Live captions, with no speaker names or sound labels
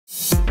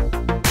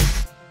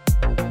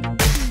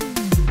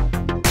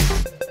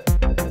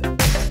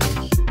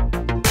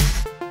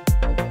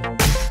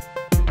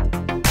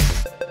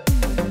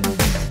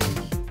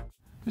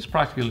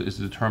practical is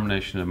the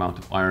determination of the amount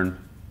of iron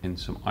in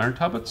some iron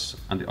tablets,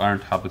 and the iron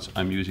tablets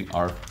I'm using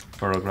are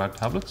Ferrograd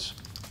tablets.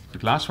 The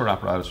glassware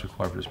apparatus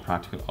required for this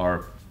practical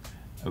are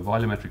a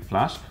volumetric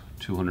flask,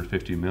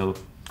 250 ml,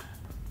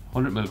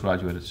 100 ml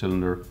graduated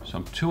cylinder,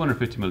 some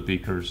 250 ml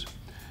beakers,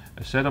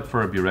 a setup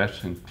for a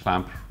burette and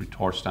clamp,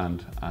 retort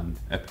stand, and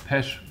a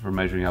pipette for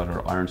measuring out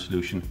our iron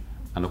solution,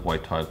 and a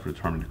white tile for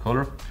determining the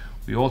colour.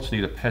 We also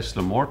need a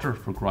pestle and mortar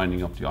for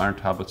grinding up the iron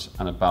tablets,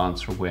 and a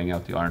balance for weighing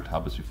out the iron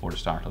tablets before the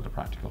start of the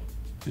practical.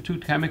 The two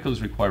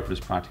chemicals required for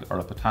this practical are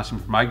a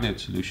potassium permanganate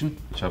solution,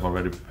 which I've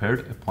already prepared,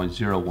 a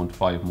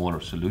 0.015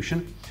 molar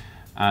solution,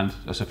 and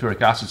a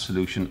sulfuric acid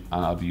solution,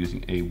 and I'll be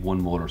using a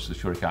 1 molar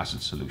sulfuric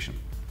acid solution.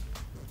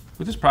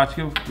 With this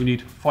practical, we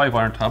need 5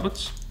 iron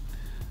tablets.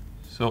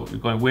 So we're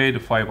going to weigh the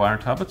 5 iron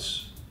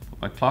tablets,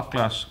 put my clock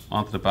glass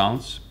onto the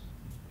balance,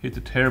 hit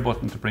the tare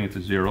button to bring it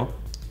to 0,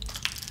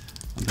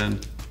 and then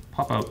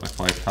pop out my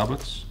 5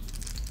 tablets.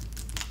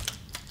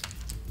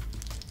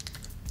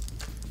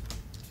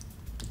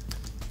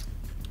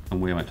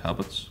 And weigh my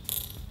tablets.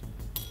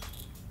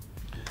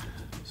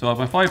 So I have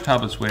my 5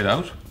 tablets weighed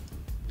out,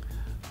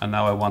 and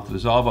now I want to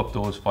dissolve up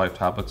those 5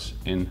 tablets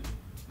in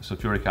a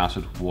sulfuric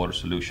acid water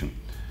solution.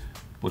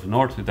 But in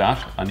order to do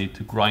that, I need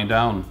to grind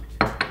down,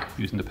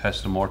 using the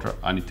pestle and mortar,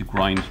 I need to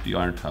grind the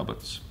iron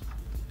tablets.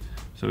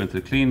 So into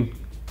the clean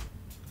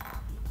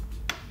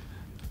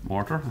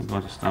mortar, I'm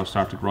going to now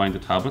start to grind the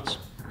tablets.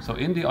 So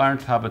in the iron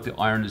tablet, the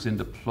iron is in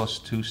the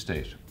 +2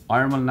 state.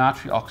 Iron will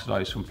naturally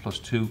oxidize from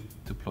 +2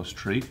 to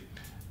 +3.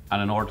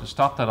 And in order to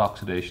stop that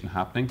oxidation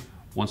happening,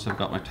 once I've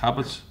got my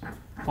tablets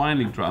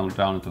finally ground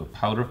down into a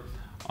powder,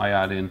 I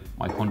add in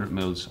my 100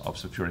 ml of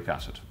sulfuric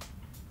acid.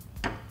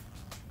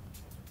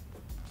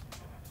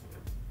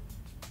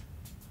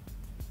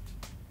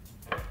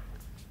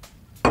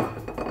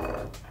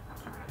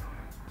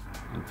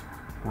 And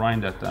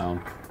grind that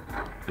down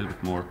a little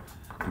bit more.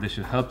 And this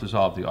should help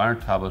dissolve the iron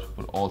tablet,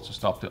 but also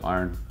stop the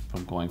iron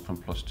from going from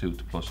 +2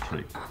 to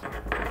 +3.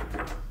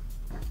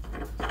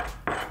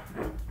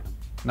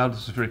 Now the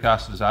sulfuric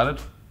acid is added,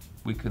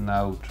 we can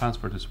now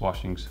transfer this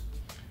washings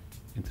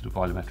into the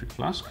volumetric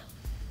flask.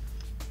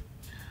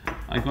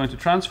 I'm going to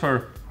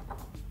transfer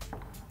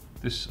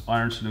this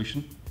iron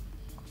solution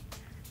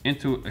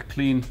into a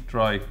clean,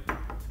 dry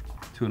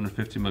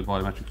 250 ml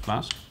volumetric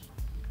flask.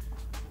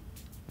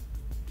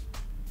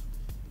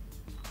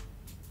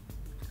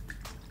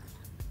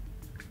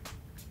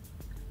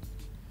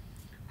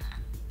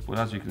 But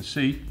as you can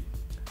see,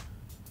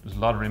 there's a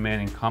lot of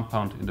remaining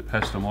compound in the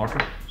pestle and mortar,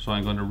 so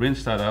I'm going to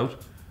rinse that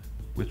out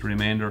with the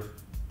remainder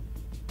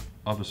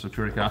of the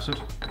sulfuric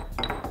acid.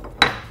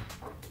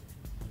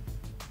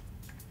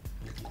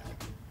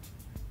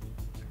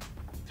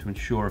 To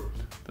ensure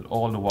that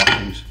all the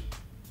washings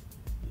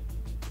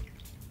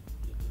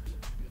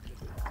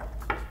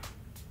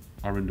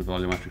are in the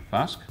volumetric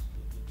flask.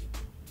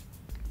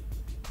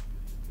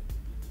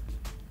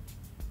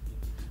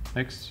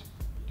 Next,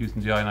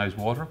 using the ionized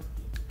water,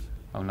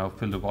 I'll now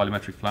fill the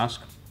volumetric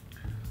flask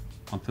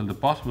until the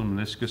bottom of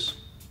the meniscus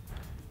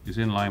is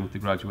in line with the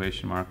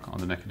graduation mark on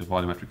the neck of the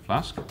volumetric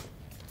flask.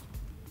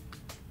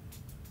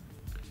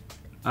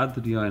 Add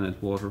the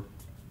deionized water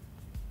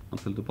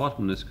until the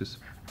bottom meniscus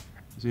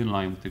is in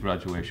line with the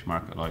graduation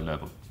mark at eye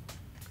level.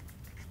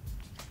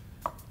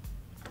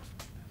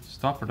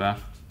 Stop at that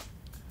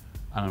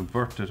and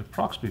invert it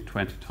approximately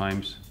 20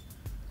 times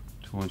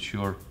to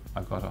ensure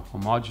I've got a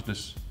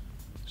homogeneous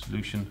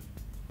solution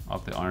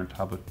of the iron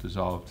tablet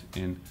dissolved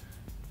in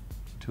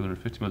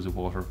 250 ml of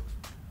water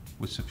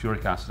with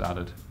sulfuric acid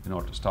added in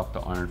order to stop the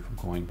iron from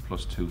going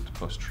 +2 to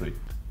 +3.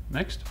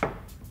 Next,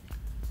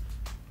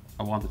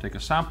 I want to take a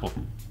sample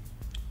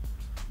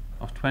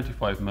of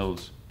 25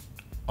 ml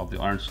of the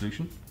iron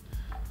solution.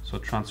 So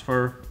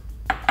transfer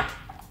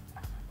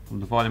from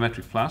the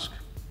volumetric flask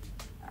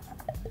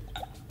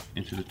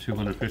into the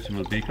 250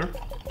 ml beaker.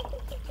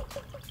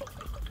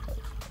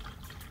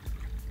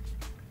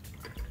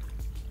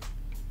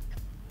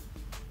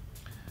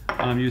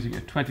 And I'm using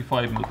a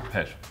 25 ml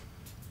pipette.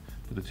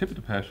 Put the tip of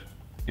the pipette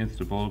into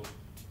the bulb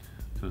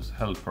so it's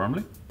held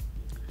firmly.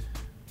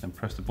 Then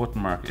press the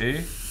button mark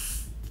A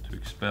to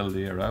expel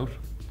the air out.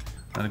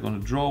 Then I'm going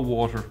to draw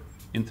water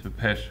into the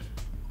pipette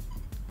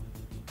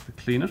to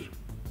clean it.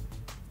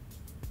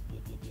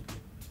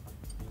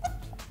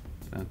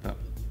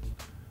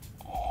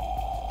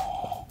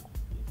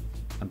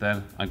 And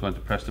then I'm going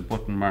to press the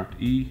button marked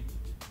E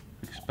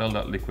to expel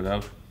that liquid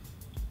out.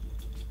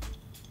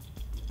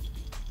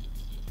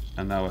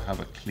 And now I have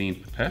a clean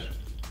pipette.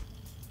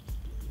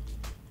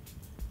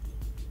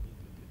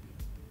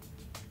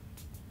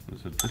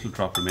 There's a little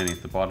drop remaining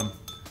at the bottom,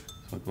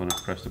 so I'm going to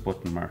press the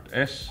button marked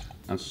S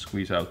and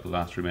squeeze out the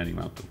last remaining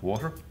amount of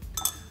water.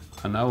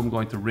 And now I'm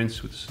going to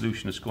rinse with the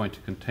solution it's going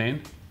to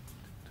contain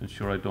to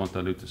ensure I don't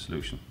dilute the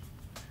solution.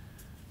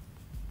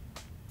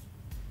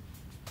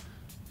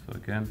 So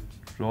again,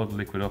 draw the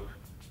liquid up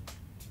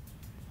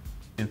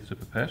into the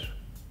pipette.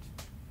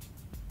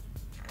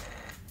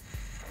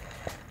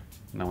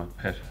 Now my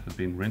pipette has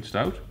been rinsed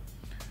out.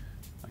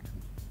 I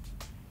can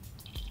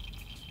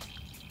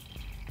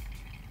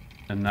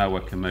And now I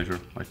can measure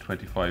my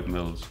 25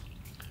 mils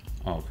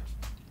of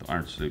the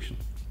iron solution.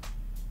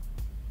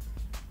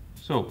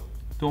 So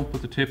don't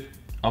put the tip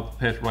of the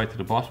pipette right to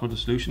the bottom of the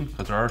solution,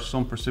 because there are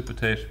some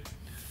precipitate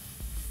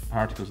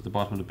particles at the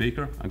bottom of the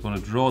beaker. I'm going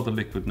to draw the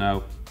liquid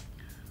now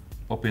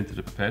up into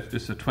the pipette.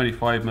 This is a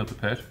 25 ml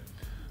pipette.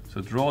 So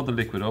draw the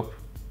liquid up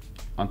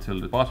until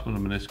the bottom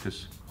of the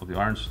meniscus of the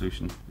iron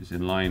solution is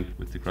in line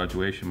with the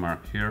graduation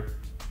mark here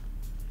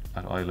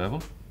at eye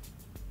level.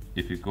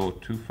 If you go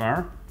too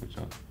far, which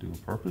I'll do on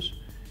purpose,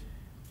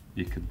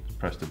 you can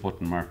press the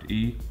button marked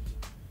E,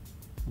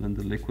 and then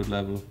the liquid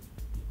level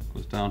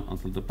goes down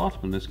until the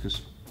bottom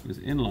meniscus is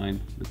in line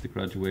with the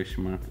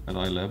graduation mark at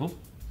eye level.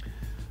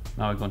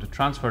 Now I'm going to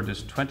transfer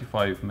this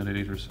 25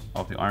 milliliters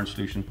of the iron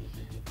solution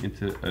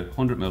into a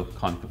 100 ml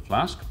conical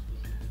flask.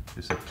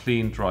 This is a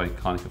clean, dry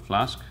conical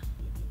flask.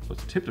 Put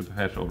the tip of the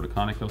pipette over the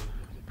conical,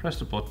 press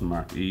the button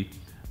marked E,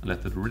 and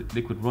let the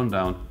liquid run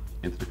down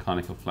into the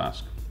conical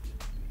flask.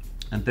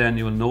 And then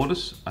you will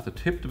notice at the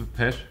tip of the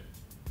pipette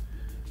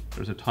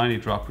there's a tiny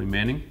drop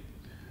remaining.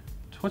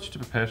 Touch the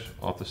pipette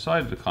off the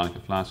side of the conical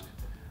flask,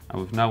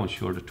 and we've now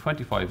ensured that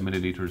 25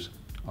 milliliters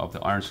of the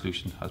iron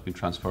solution has been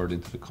transferred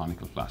into the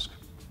conical flask.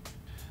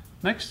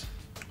 Next,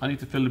 I need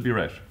to fill the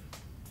burette.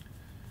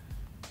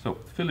 So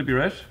to fill the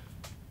burette,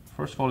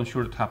 first of all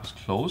ensure the tap is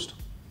closed,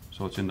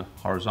 so it's in the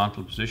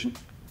horizontal position.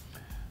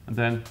 And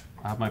then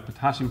I have my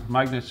potassium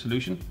permanganate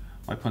solution,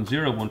 my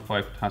 0.015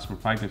 potassium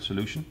permanganate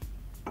solution.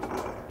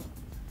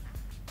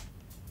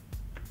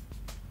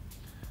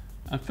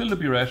 And fill the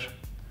burette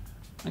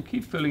and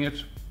keep filling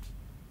it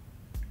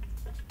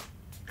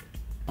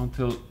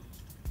until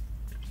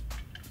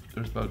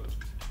there's about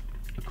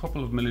a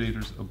couple of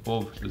milliliters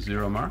above the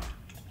 0 mark.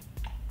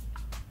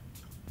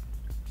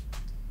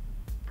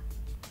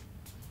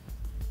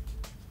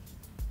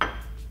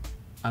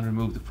 And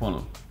remove the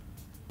funnel.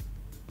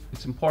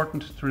 It's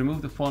important to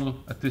remove the funnel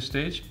at this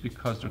stage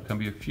because there can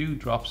be a few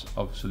drops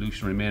of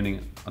solution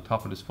remaining on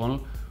top of this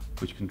funnel,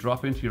 which can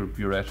drop into your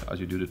burette as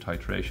you do the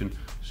titration,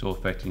 so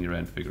affecting your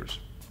end figures.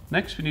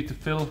 Next, we need to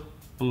fill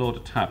below the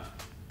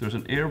tap. There's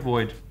an air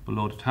void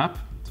below the tap,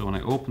 so when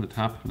I open the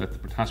tap and let the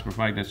potassium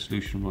permanganate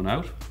solution run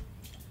out,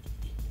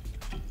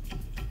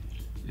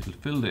 it'll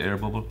fill the air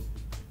bubble.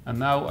 And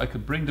now I can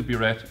bring the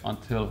burette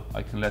until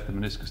I can let the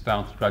meniscus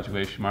down to the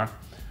graduation mark.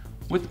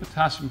 With the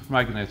potassium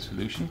permanganate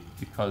solution,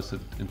 because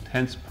of the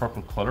intense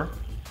purple colour,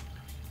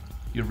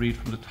 you read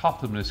from the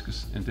top of the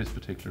meniscus in this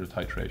particular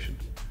titration.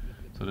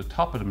 So the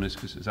top of the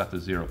meniscus is at the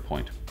 0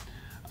 point,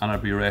 and our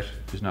burette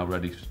is now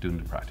ready to do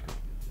the practical.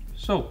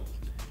 So,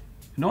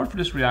 in order for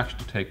this reaction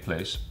to take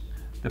place,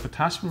 the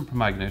potassium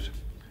permanganate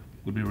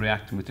will be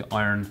reacting with the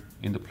iron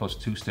in the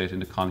 +2 state in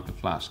the conical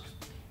flask.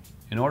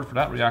 In order for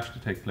that reaction to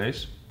take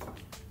place,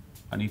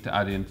 I need to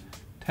add in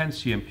 10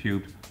 cm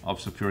cubed of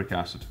sulfuric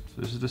acid.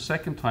 So this is the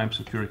second time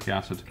sulfuric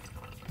acid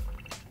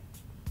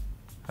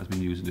has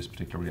been used in this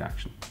particular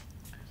reaction.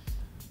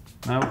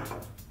 Now,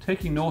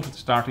 taking note of the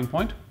starting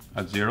point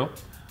at 0,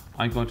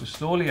 I'm going to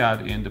slowly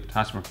add in the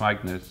potassium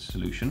permanganate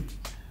solution.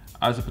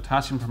 As the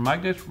potassium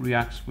permanganate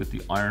reacts with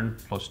the iron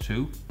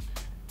 +2,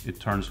 it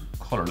turns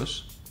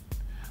colourless.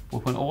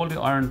 But when all the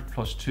iron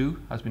 +2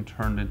 has been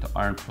turned into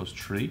iron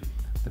 +3,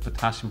 the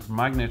potassium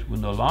permanganate will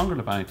no longer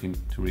have anything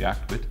to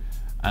react with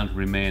and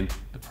remain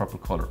the purple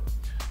colour.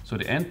 So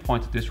the end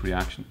point of this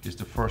reaction is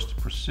the first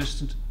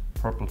persistent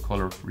purple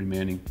colour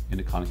remaining in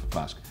the conical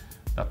flask.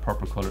 That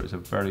purple colour is a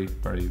very,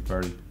 very,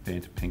 very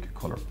faint pink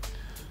colour.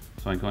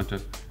 So I'm going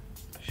to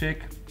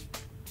shake,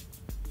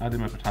 add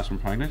in my potassium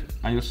permanganate,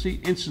 and you'll see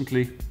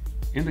instantly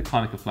in the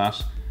conical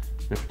flask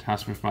the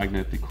potassium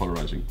permanganate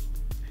decolorizing.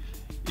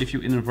 If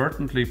you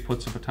inadvertently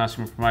put some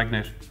potassium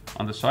permanganate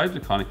on the side of the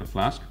conical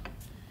flask,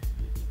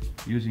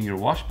 using your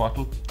wash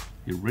bottle,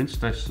 you rinse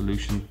that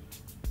solution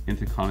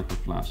into the conical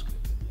flask.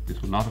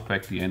 This will not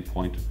affect the end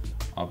point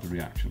of the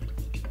reaction.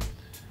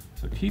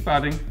 So keep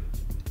adding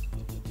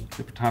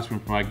the potassium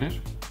permanganate,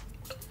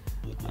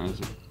 and as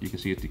you can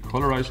see it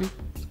decolorizing.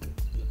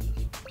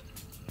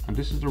 And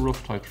this is the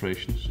rough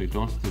titration, so you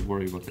don't have to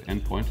worry about the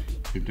end point.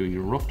 You're doing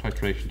your rough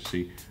titration to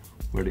see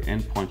where the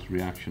end point of the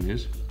reaction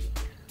is,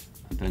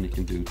 and then you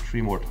can do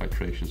 3 more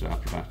titrations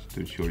after that to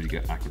ensure you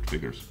get accurate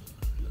figures.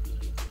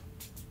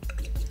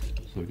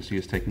 So you can see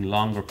it's taking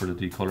longer for the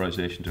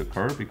decolorization to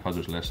occur because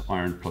there's less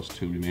iron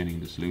 +2 remaining in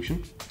the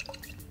solution.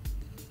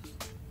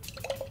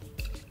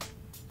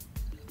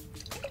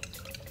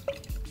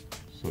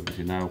 So you can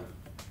see now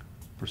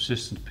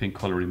persistent pink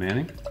colour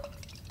remaining.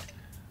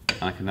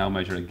 And I can now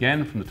measure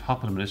again from the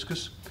top of the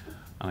meniscus,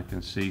 and I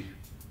can see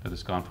that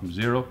it's gone from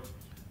 0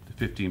 to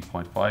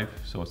 15.5.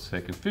 So it's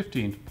taken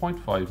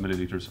 15.5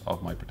 milliliters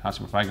of my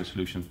potassium permanganate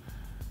solution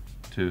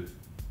to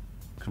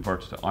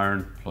convert the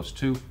iron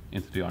 +2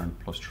 into the iron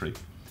 +3.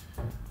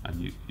 And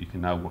you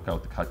can now work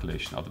out the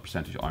calculation of the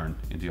percentage iron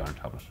in the iron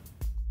tablet.